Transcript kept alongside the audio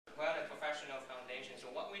professional foundation. So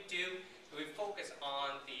what we do, we focus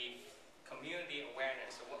on the community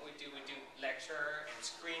awareness. So what we do lecture and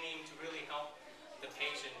screening to really help the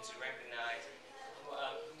patient to recognize,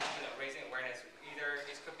 raising awareness. Either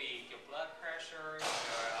this could be your blood pressure,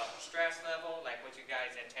 your stress level, like what you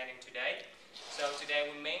guys are attending today. So today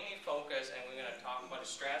we mainly focus, and we're going to talk about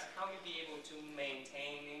stress, how you be able to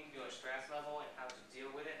maintain your stress level and how to deal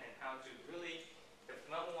with it, and how to really, the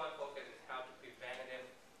number one focus is how to prevent it,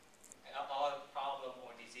 all the problem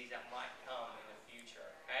or disease that might come in the future,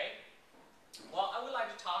 okay? Well, I would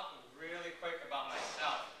like to talk really quick about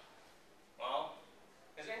myself. Well,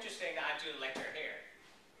 it's interesting that I do a lecture here.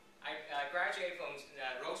 I graduated from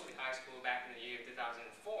Rosemead High School back in the year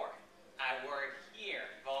 2004. I worked here,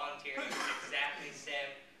 volunteering in exactly the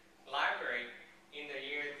same library in the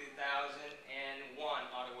year 2001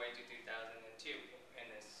 all the way to 2002. In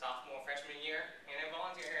the sophomore, freshman year, and I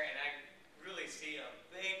volunteer here, and I really see a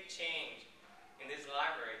big change in this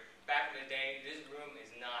library. Back in the day, this room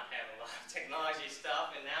is not having a lot of technology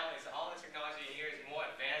stuff, and now it's all the technology here is more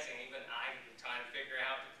advanced, and even I'm trying to figure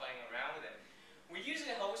out playing around with it. We're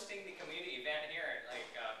usually hosting the community event here, like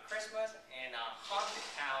Christmas and haunted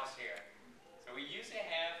house here. So we usually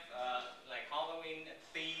have like Halloween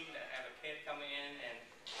theme that have a kid coming in, and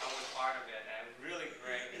I was part of it. And I'm really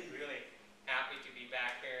great and really happy to be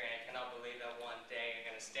back here, and I cannot believe that one day I'm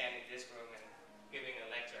going to stand in this room and giving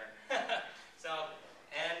a lecture. So,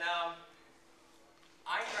 and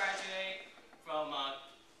I graduated from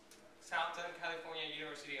Southern California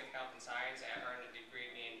University of Health and Science. I earned a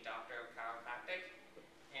degree in Doctor of Chiropractic.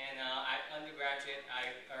 And undergraduate,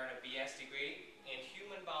 I earned a BS degree in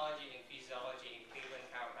Human Biology and Physiology in Cleveland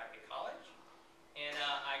Chiropractic College. And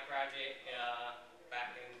I graduated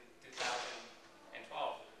back in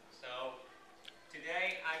 2012. So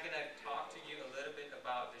today I'm going to talk to you a little bit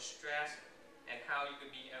about the stress and how you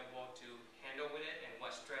could be able to handle with it and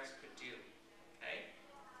what stress could do. Okay?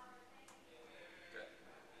 Good.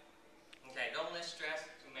 Okay, don't let stress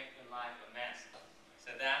to make your life a mess.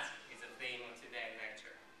 So that is the theme of today's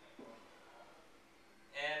lecture.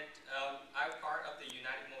 And I'm part of the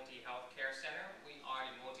United Multi Healthcare Center. We are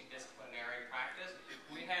a multidisciplinary practice.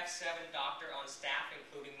 We have 7 doctors on staff,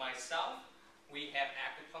 including myself. We have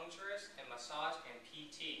acupuncturists and massage and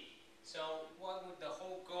PT. So what would the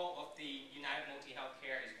whole goal of the United Multi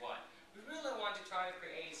Healthcare is what? We really want to try to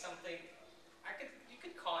create something, you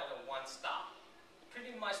could call it a one-stop.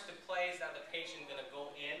 Pretty much the place that the patient is going to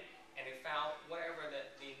go in and they found whatever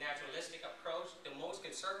the naturalistic approach, the most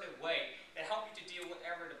conservative way, and help you to deal with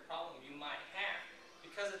whatever the problem you might have.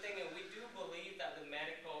 Because the thing is, we do believe that the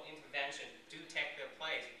medical intervention do take their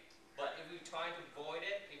place. But if we try to avoid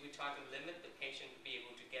it, if we try to limit the patient to be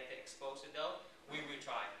able to get exposed to those, we will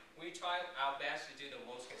try. We try our best to do the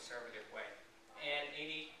most conservative way. And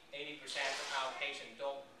 80% of our patients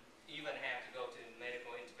don't even have to go to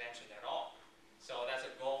medical intervention at all. So that's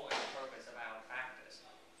a goal and a purpose of our practice.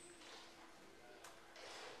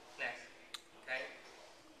 Next. Okay.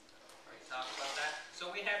 Already talked about that. So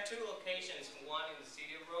we have 2 locations, one in the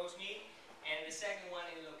city of Rosemead, and the second one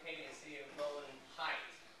is located in the city of Rowland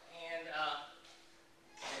Heights. And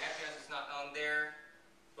the address is not on there,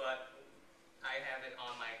 but I have it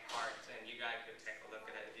on my cards, and you guys could take a look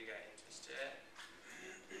at it if you guys are interested.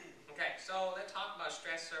 Okay, so let's talk about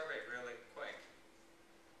stress survey really quick.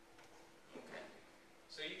 Okay,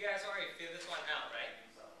 so you guys already filled this one out, right?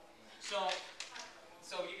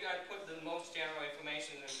 So you guys put the most general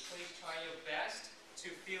information, and please try your best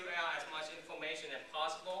to fill out as much information as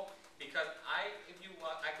possible, because if you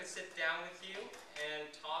want, I could sit down with you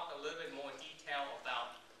and talk a little bit more detail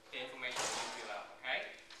about the information you fill out,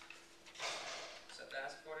 okay? So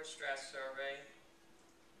that's for the stress survey.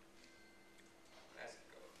 Let's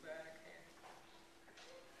go back here.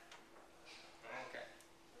 Okay.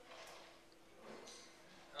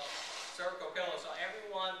 Oh, circle pillow. So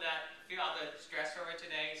everyone that filled out the stress survey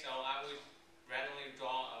today, so I would randomly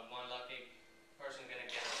draw one lucky person going to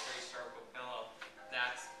get a free circle pillow.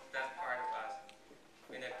 That's part of us.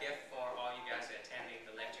 We're going to gift for all you guys attending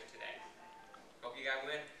the lecture today. Hope you guys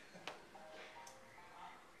win.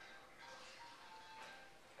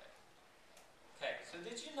 Okay, so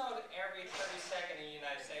did you know that every 32nd in the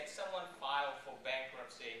United States, someone filed for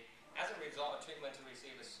bankruptcy as a result of treatment to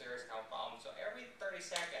receive a serious health problem? So every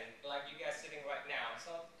 32nd, like you guys sitting right now,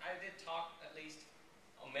 so I did talk at least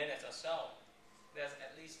a minute or so. There's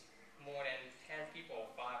at least more than 10 people,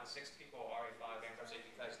 5 or 6 people already filed bankruptcy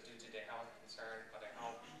because due to the health concern or the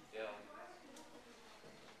health bill.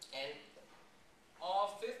 And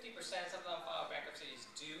all 50% of them filed bankruptcy is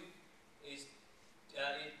due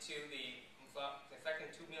to the affecting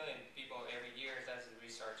 2 million people every year. That's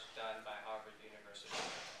research done by our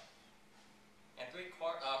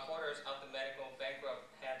 3/4 of the medical bankrupt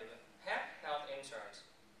had health insurance,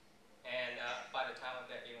 and by the time of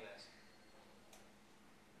their illness.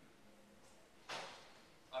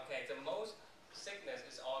 Okay, the most sickness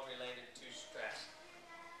is all related to stress.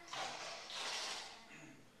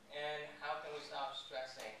 And how can we stop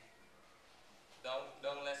stressing?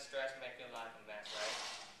 Don't let stress make your life a mess, right?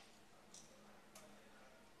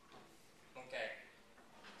 Okay,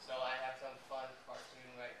 so I have some fun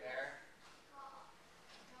cartoon right there.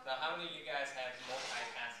 Now, how many of you guys have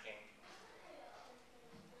multitasking?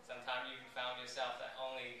 Sometimes you found yourself that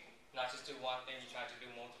not just do one thing, you try to do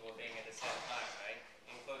multiple things at the same time, right?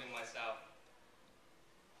 Including myself.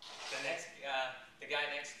 The guy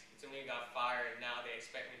next to me got fired. Now they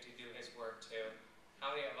expect me to do his work too.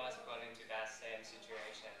 How many of us run into that same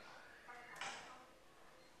situation?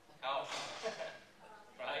 Oh,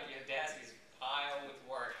 right. Your desk is piled with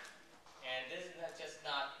work, and this is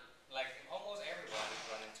not like almost everyone has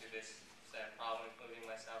run into this same problem, including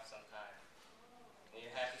myself sometimes. And you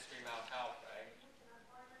have to scream out help, right?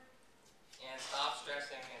 And stop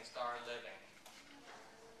stressing and start living.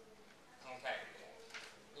 Okay.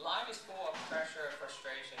 Life is full of pressure,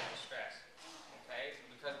 frustration, and stress. Okay?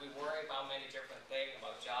 Because we worry about many different things,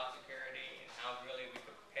 about job security and how really we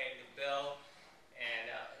could pay the bill. And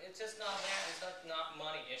it's just not that. It's not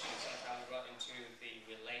money issues. Sometimes we run into the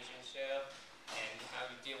relationship and how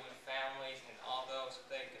we deal with families, and all those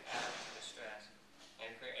things can add to the stress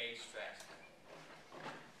and create stress.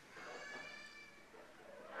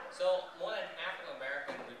 So more than half of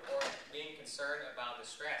Americans report being concerned about the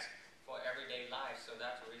stress for everyday life. So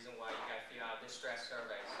that's the reason why you got to fill out this stress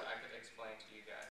survey, so I could explain to you guys.